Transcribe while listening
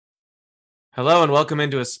Hello and welcome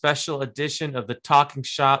into a special edition of the Talking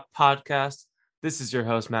Shop podcast. This is your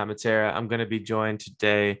host, Matt Matera. I'm going to be joined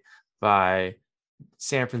today by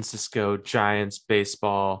San Francisco Giants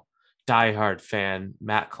baseball diehard fan,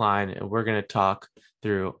 Matt Klein, and we're going to talk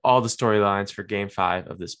through all the storylines for Game 5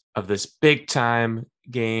 of this big time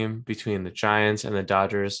game between the Giants and the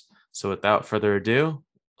Dodgers. So without further ado,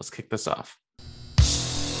 let's kick this off.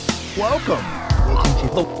 Welcome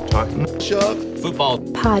to the Talking Shop Football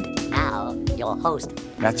Pod. Now, your host,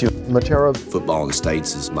 Matthew Matera. Football in the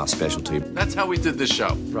States is my specialty. That's how we did this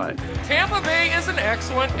show. Right. Tampa Bay is an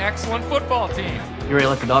excellent football team. You ready to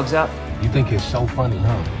let the dogs out? You think it's so funny,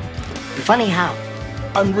 huh? funny how?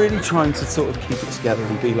 I'm really trying to sort of keep it together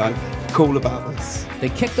and be like cool about this. They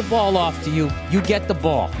kick the ball off to you, you get the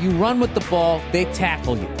ball. You run with the ball, they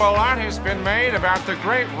tackle you. A lot has been made about the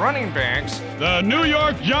great running backs. The New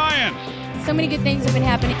York Giants. So many good things have been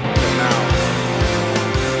happening. Now,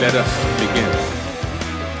 let us begin.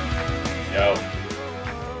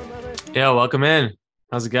 Yo, welcome in.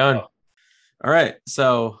 How's it going? All right.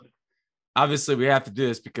 So obviously we have to do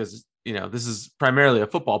this because, this is primarily a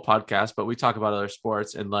football podcast, but we talk about other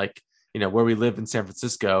sports and where we live in San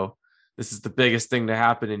Francisco, this is the biggest thing to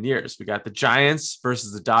happen in years. We got the Giants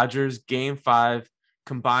versus the Dodgers. Game 5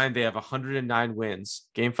 combined, they have 109 wins.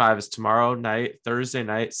 Game 5 is tomorrow night, Thursday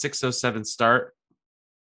night, 6:07 start.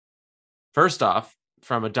 First off,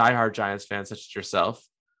 from a diehard Giants fan such as yourself,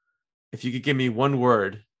 if you could give me one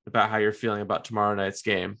word about how you're feeling about tomorrow night's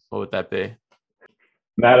game, what would that be?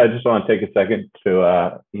 Matt, I just want to take a second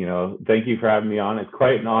to, thank you for having me on. It's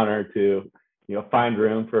quite an honor to, find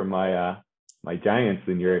room for my Giants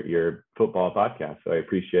in your football podcast. So I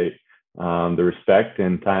appreciate the respect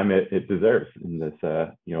and time it deserves in this,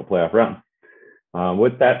 playoff run.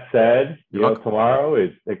 With that said, tomorrow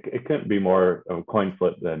it couldn't be more of a coin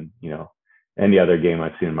flip than, any other game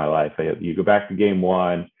I've seen in my life. You go back to game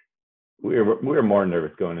 1. We were more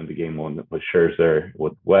nervous going into game 1 with Scherzer,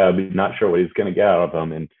 with Webb. Not sure what he's going to get out of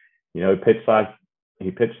him. And,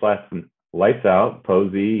 he pitched last and lights out.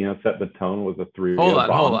 Posey, set the tone with a 3. Hold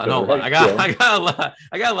on. I got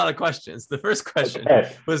a lot of questions. The first question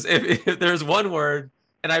was if there's one word,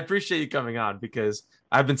 and I appreciate you coming on because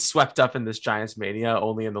I've been swept up in this Giants mania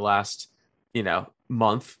only in the last,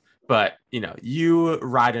 month. But, you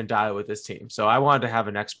ride and die with this team. So I wanted to have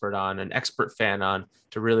an expert fan on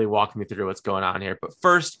to really walk me through what's going on here. But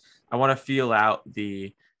first, I want to feel out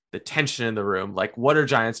the tension in the room. Like, what are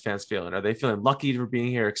Giants fans feeling? Are they feeling lucky for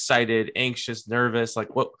being here, excited, anxious, nervous? Like,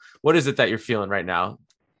 what is it that you're feeling right now?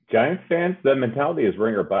 Giants fans, the mentality is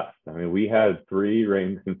ring or bust. I mean, we had 3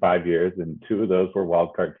 rings in 5 years, and 2 of those were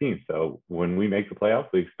wild card teams. So when we make the playoffs,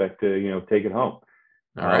 we expect to, take it home.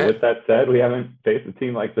 All right. With that said, we haven't faced a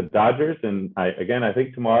team like the Dodgers, and I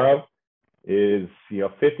think tomorrow is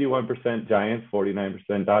 51% Giants,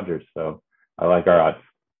 49% Dodgers. So I like our odds.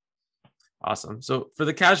 Awesome. So for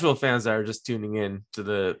the casual fans that are just tuning in to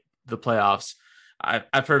the playoffs,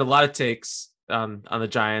 I've heard a lot of takes on the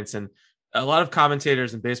Giants, and a lot of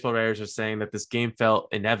commentators and baseball writers are saying that this game felt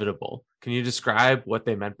inevitable. Can you describe what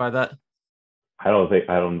they meant by that? I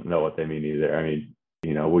don't know what they mean either. I mean,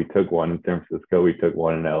 we took one in San Francisco. We took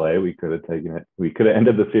one in LA. We could have taken it. We could have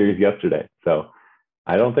ended the series yesterday. So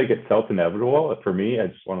I don't think it felt inevitable. For me, I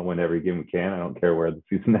just want to win every game we can. I don't care where the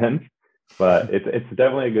season ends. But it's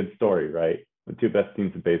definitely a good story, right? The 2 best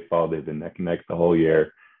teams in baseball, they've been neck and neck the whole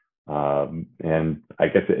year. And I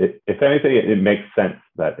guess if anything, it makes sense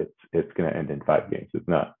that it's going to end in 5 games. It's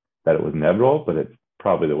not that it was inevitable, but it's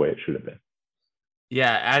probably the way it should have been.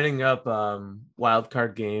 Yeah, adding up wild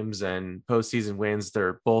card games and postseason wins,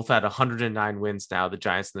 they're both at 109 wins now, the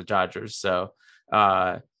Giants and the Dodgers. So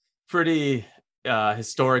pretty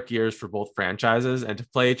historic years for both franchises, and to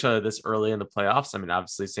play each other this early in the playoffs. I mean,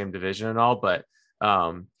 obviously same division and all, but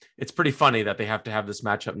it's pretty funny that they have to have this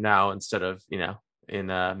matchup now instead of,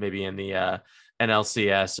 maybe in the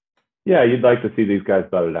NLCS. Yeah, you'd like to see these guys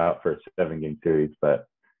battle it out for a 7-game series, but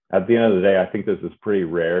at the end of the day, I think this is pretty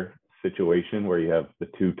rare situation where you have the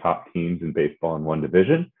 2 top teams in baseball in one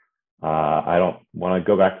division. I don't want to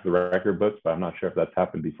go back to the record books, but I'm not sure if that's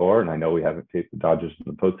happened before. And I know we haven't faced the Dodgers in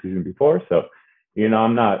the postseason before. So,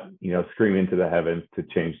 I'm not, screaming to the heavens to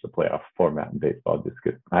change the playoff format in baseball just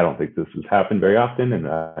because I don't think this has happened very often. And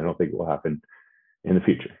I don't think it will happen in the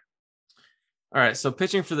future. All right. So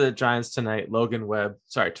pitching for the Giants tonight,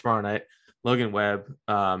 tomorrow night, Logan Webb.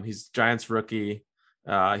 He's Giants rookie.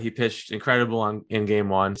 He pitched incredible in game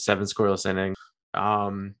 1, 7 scoreless innings. How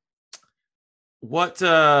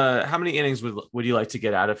many innings would you like to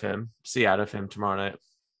see out of him tomorrow night?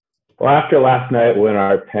 Well, after last night when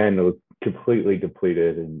our pen was completely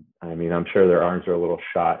depleted and I mean, I'm sure their arms are a little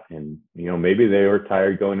shot, and maybe they were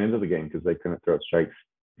tired going into the game because they couldn't throw strikes,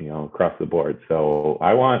 across the board. So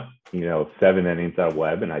I want 7 innings out of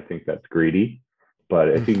Webb, and I think that's greedy. But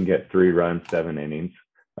if he can get 3 runs, 7 innings,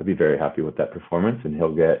 I'd be very happy with that performance, and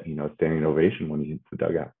he'll get a standing ovation when he hits the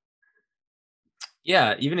dugout.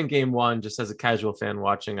 Yeah, even in game 1, just as a casual fan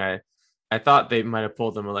watching, I thought they might have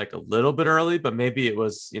pulled him like a little bit early, but maybe it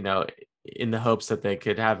was in the hopes that they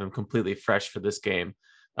could have him completely fresh for this game.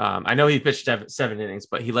 I know he pitched 7 innings,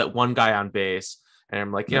 but he let one guy on base, and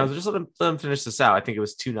I'm like, just let him finish this out. I think it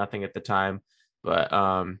was 2-0 at the time,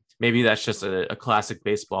 but maybe that's just a classic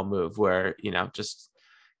baseball move where just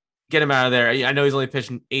get him out of there. I know he's only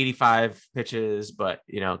pitching 85 pitches, but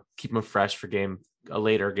keep him fresh for a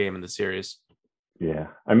later game in the series. Yeah,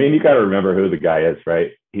 I mean, you got to remember who the guy is,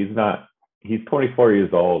 right? He's 24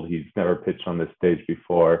 years old. He's never pitched on this stage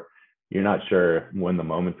before. You're not sure when the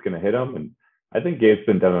moment's going to hit him, and I think Gabe's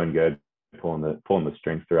been doing good, pulling the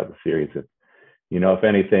strings throughout the series. If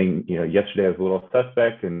anything, yesterday was a little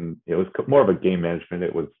suspect, and it was more of a game management.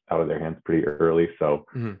 It was out of their hands pretty early, so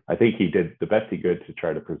I think he did the best he could to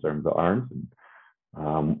try to preserve the arms.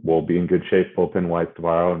 And we'll be in good shape bullpen wise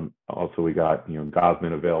tomorrow, and also we got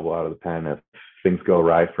Gausman available out of the pen if things go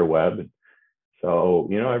right for Webb. And so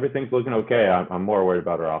everything's looking okay. I'm more worried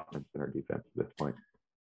about our offense than our defense at this point.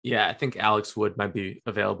 Yeah, I think Alex Wood might be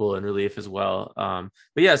available in relief as well.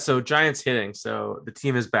 But yeah, so Giants hitting. So the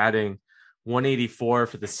team is batting 184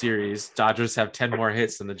 for the series. Dodgers have 10 more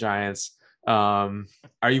hits than the Giants. Are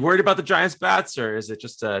you worried about the Giants bats, or is it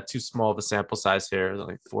just too small of a sample size here? There's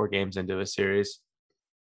only 4 games into a series.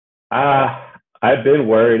 I've been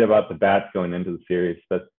worried about the bats going into the series,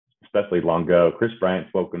 especially Longo. Chris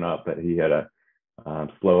Bryant's woken up, but he had a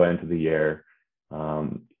slow end to the year.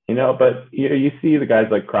 But you see the guys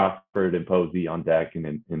like Crawford and Posey on deck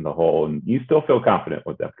and in the hole, and you still feel confident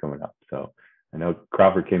with that coming up. So I know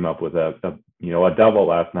Crawford came up with a double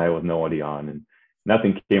last night with nobody on, and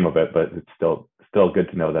nothing came of it. But it's still good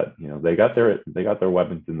to know that they got their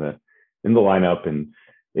weapons in the lineup, and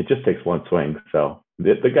it just takes one swing. So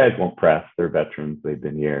the guys won't press. They're veterans. They've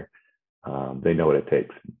been here. They know what it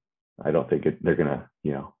takes. I don't think they're gonna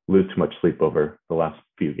lose too much sleep over the last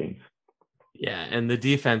few games. Yeah, and the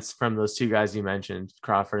defense from those 2 guys you mentioned,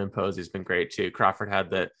 Crawford and Posey, has been great too. Crawford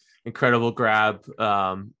had that incredible grab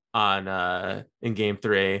in game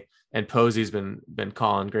 3, and Posey's been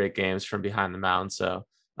calling great games from behind the mound. So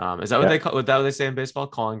is that what they say in baseball?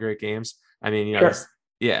 Calling great games. I mean, sure.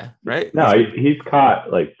 Yeah, right. No, he's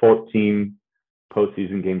caught like 14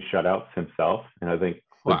 postseason game shutouts himself, and I think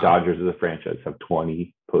the Dodgers as a franchise have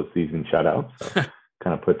 20 postseason shutouts. So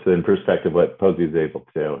kind of puts it in perspective what Posey is able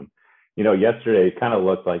to do. And yesterday it kind of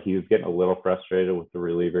looked like he was getting a little frustrated with the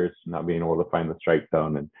relievers not being able to find the strike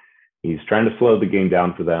zone, and he's trying to slow the game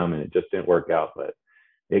down for them, and it just didn't work out. But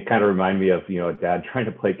it kind of reminded me of a dad trying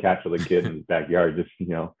to play catch with a kid in his backyard. Just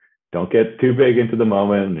don't get too big into the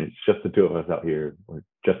moment, and it's just the 2 of us out here. We're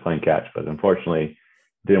just playing catch, but unfortunately,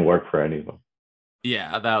 it didn't work for any of them.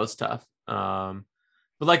 Yeah, that was tough.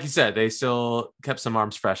 But like you said, they still kept some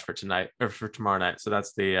arms fresh for tonight or for tomorrow night. So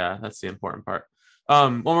that's the important part.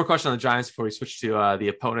 One more question on the Giants before we switch to the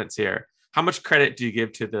opponents here. How much credit do you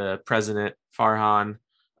give to the president, Farhan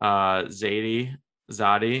Zaidi,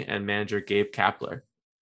 and manager Gabe Kapler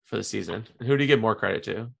for the season? And who do you give more credit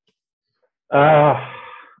to?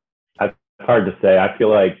 It's hard to say. I feel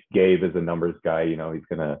like Gabe is a numbers guy. He's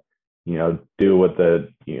going to, do what the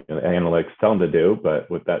analytics tell him to do. But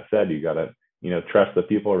with that said, you got to, trust the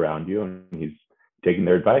people around you, and he's taking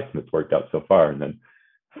their advice, and it's worked out so far. And then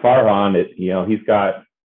Farhan, he's got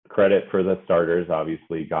credit for the starters,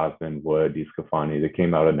 obviously, Gausman, Wood, DeSclafani. They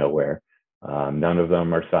came out of nowhere. None of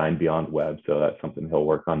them are signed beyond Webb, so that's something he'll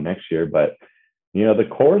work on next year. But, the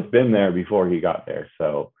core's been there before he got there.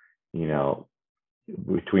 So,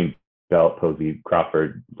 between Belt, Posey,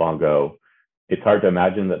 Crawford, Longo, it's hard to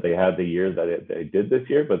imagine that they had the year that they did this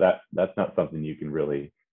year, but that's not something you can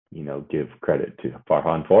really, give credit to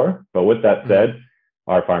Farhan for. But with that said,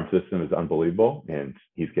 our farm system is unbelievable, and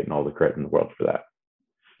he's getting all the credit in the world for that.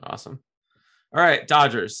 Awesome. All right,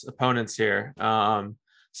 Dodgers opponents here.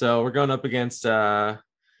 So we're going up against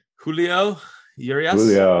Julio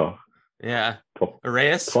Urias. Yeah.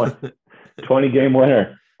 Urias. 20 game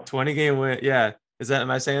winner. 20 game win. Yeah.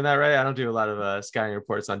 Am I saying that right? I don't do a lot of scouting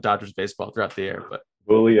reports on Dodgers baseball throughout the year, but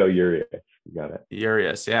Julio Urias. You got it.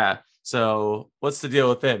 Urias. Yeah. So what's the deal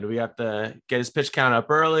with him? Do we have to get his pitch count up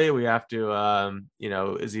early? We have to,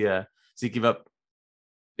 does he give up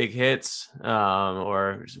big hits?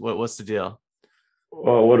 Or what's the deal?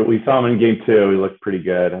 Well, we saw him in game 2. He looked pretty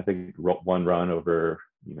good. I think 1 run over,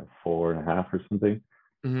 4.5 or something.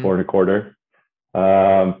 Mm-hmm.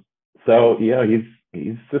 4.25. So yeah, he's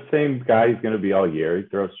the same guy he's going to be all year. He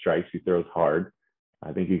throws strikes, he throws hard.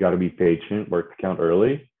 I think you got to be patient, work the count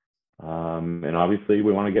early, and obviously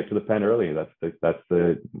we want to get to the pen early. That's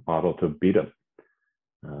the model to beat him.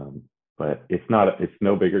 But it's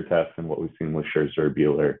no bigger test than what we've seen with Scherzer,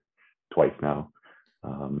 Buehler twice now.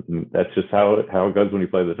 That's just how it goes when you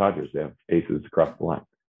play the Dodgers. They have aces across the line.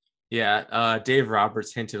 Yeah, Dave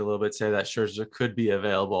Roberts hinted a little bit, say that Scherzer could be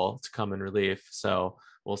available to come in relief. So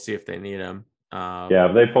we'll see if they need him. Yeah,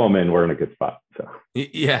 if they pull him in, we're in a good spot. So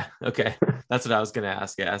yeah, okay, that's what I was going to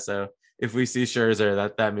ask. Yeah, so if we see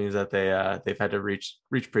Scherzer, that means that they've had to reach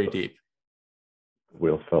pretty deep.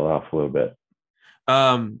 Wheels fell off a little bit.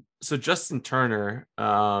 So Justin Turner,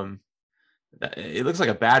 it looks like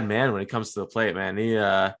a bad man when he comes to the plate, man. He,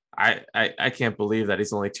 I can't believe that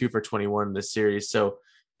he's only 2 for 21 in this series. So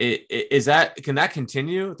can that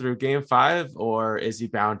continue through Game 5, or is he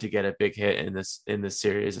bound to get a big hit in this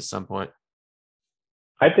series at some point?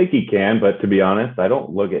 I think he can, but to be honest, I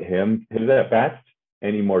don't look at his at bats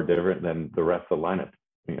any more different than the rest of the lineup.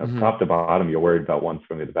 Top to bottom, you're worried about one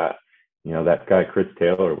swing of the bat. That guy Chris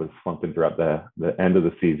Taylor was slumping throughout the end of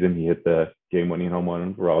the season. He hit the game-winning home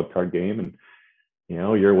run wild card game, and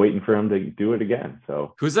you're waiting for him to do it again.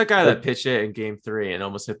 So who's that guy that pitched it in Game 3 and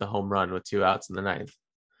almost hit the home run with 2 outs in the 9th?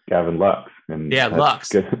 Gavin Lux. And yeah, Lux.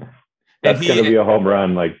 That's going to be a home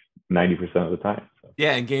run like 90% of the time. So.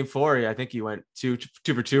 Yeah, in Game 4, I think he went 2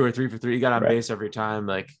 for 2 or 3 for 3. He got on base every time.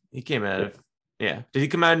 Like he came out of Did he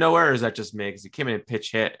come out of nowhere, or is that just me? Because he came in and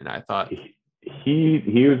pitch hit, and I thought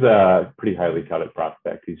he was a pretty highly touted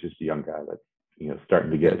prospect. He's just a young guy that's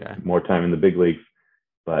starting to get more time in the big leagues.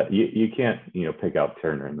 But you can't pick out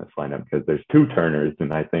Turner in this lineup because there's 2 Turners,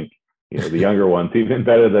 and I think the younger one's even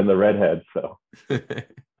better than the redhead. So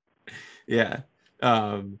yeah.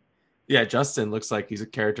 Justin looks like he's a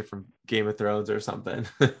character from Game of Thrones or something.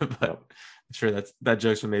 But I'm sure that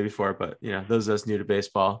joke's from maybe before. But those of us new to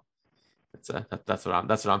baseball, that's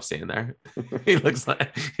what I'm seeing there. He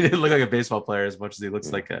didn't look like a baseball player as much as he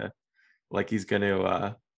looks like he's going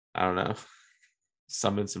to I don't know,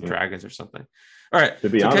 summon some dragons or something. All right. To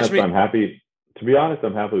be honest, I'm happy we don't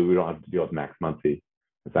have to deal with Max Muncy.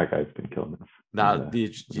 That guy's been killing us. No, you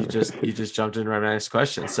just jumped into my next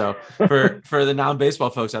question. So for the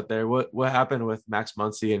non-baseball folks out there, what happened with Max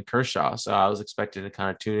Muncy and Kershaw? So I was expecting to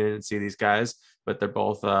kind of tune in and see these guys, but they're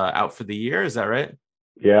both out for the year. Is that right?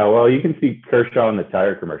 Yeah, well, you can see Kershaw in the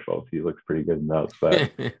tire commercials. He looks pretty good in those, but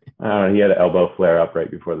he had an elbow flare up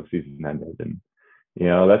right before the season ended, and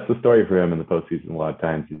that's the story for him in the postseason. A lot of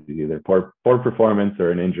times, it's either poor performance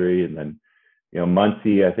or an injury, and then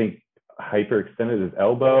Muncy, I think, hyperextended his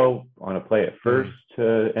elbow on a play at first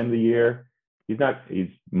to end the year. He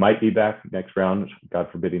might be back next round, God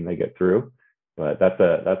forbidding they get through. But that's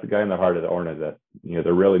a guy in the heart of the Orna that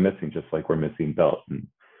they're really missing, just like we're missing Belt. And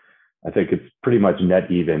I think it's pretty much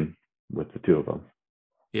net even with the 2 of them.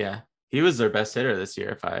 Yeah, he was their best hitter this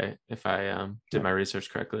year, if I did my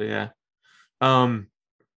research correctly. Yeah. But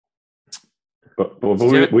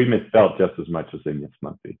we missed Belt just as much as they missed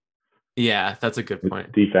Muncy. Yeah, that's a good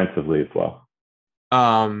point. Defensively as well.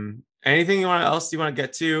 Anything else you want to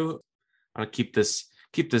get to? I want to keep this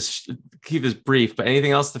brief, but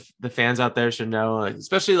anything else the fans out there should know,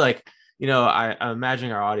 especially I'm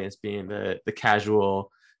imagining our audience being the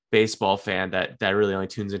casual baseball fan that really only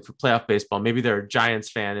tunes in for playoff baseball. Maybe they're a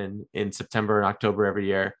Giants fan in September and October every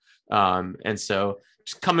year. And so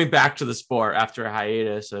just coming back to the sport after a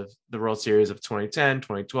hiatus of the World Series of 2010,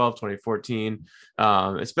 2012, 2014.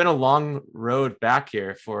 It's been a long road back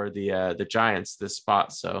here for the Giants, this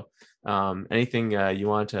spot. So anything you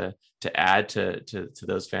want to add to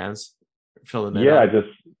those fans? Fill them in. Yeah,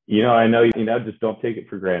 I know, just don't take it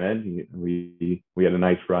for granted. We had a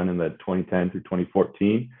nice run in the 2010 through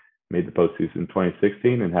 2014, made the postseason in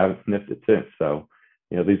 2016 and haven't sniffed it since. So,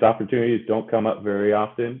 these opportunities don't come up very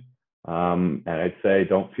often. And I'd say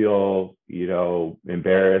don't feel,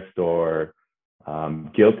 embarrassed or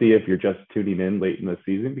guilty if you're just tuning in late in the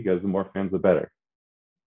season, because the more fans, the better.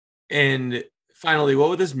 And finally, what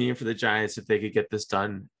would this mean for the Giants if they could get this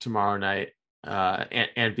done tomorrow night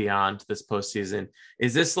and beyond this postseason?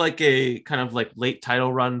 Is this like a kind of like late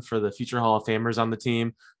title run for the future Hall of Famers on the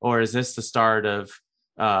team, or is this the start of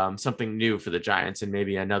something new for the Giants and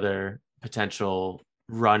maybe another potential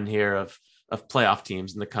run here of playoff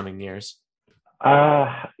teams in the coming years?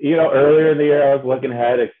 Earlier in the year, I was looking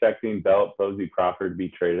ahead, expecting Belt, Posey, Crawford to be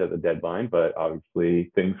traded at the deadline, but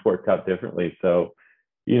obviously things worked out differently. So,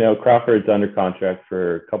 Crawford's under contract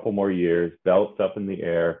for a couple more years. Belt's up in the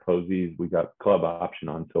air. Posey's, we got club option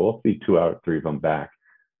on, so we'll see 2 out of 3 of them back.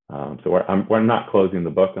 So we're not closing the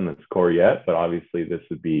book on this core yet, but obviously this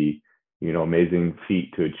would be, amazing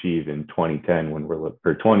feat to achieve in 2010 when or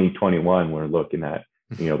 2021, we're looking at,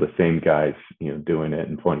 the same guys, doing it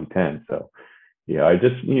in 2010. So, I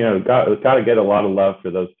just, got to get a lot of love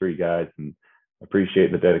for those three guys and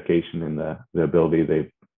appreciate the dedication and the ability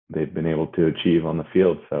they've been able to achieve on the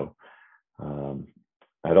field. So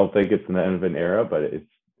I don't think it's an end of an era, but it's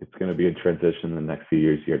going to be a transition in the next few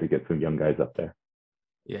years here to get some young guys up there.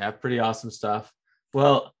 Yeah, pretty awesome stuff.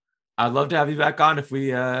 Well, I'd love to have you back on if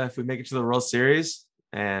we make it to the World Series.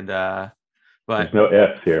 And but there's no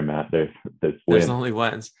ifs here, Matt. There's only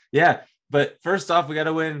wins. Yeah, but first off, we got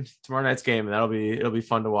to win tomorrow night's game, and it'll be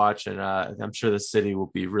fun to watch. And I'm sure the city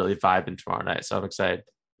will be really vibing tomorrow night. So I'm excited.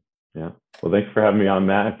 Yeah. Well, thanks for having me on,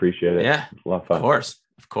 Matt. I appreciate it. Yeah, it's a lot of fun.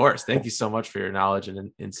 Of course. Thank you so much for your knowledge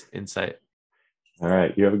and insight. All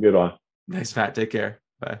right, you have a good one. Thanks, Matt. Take care.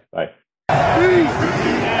 Bye.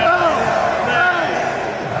 Bye.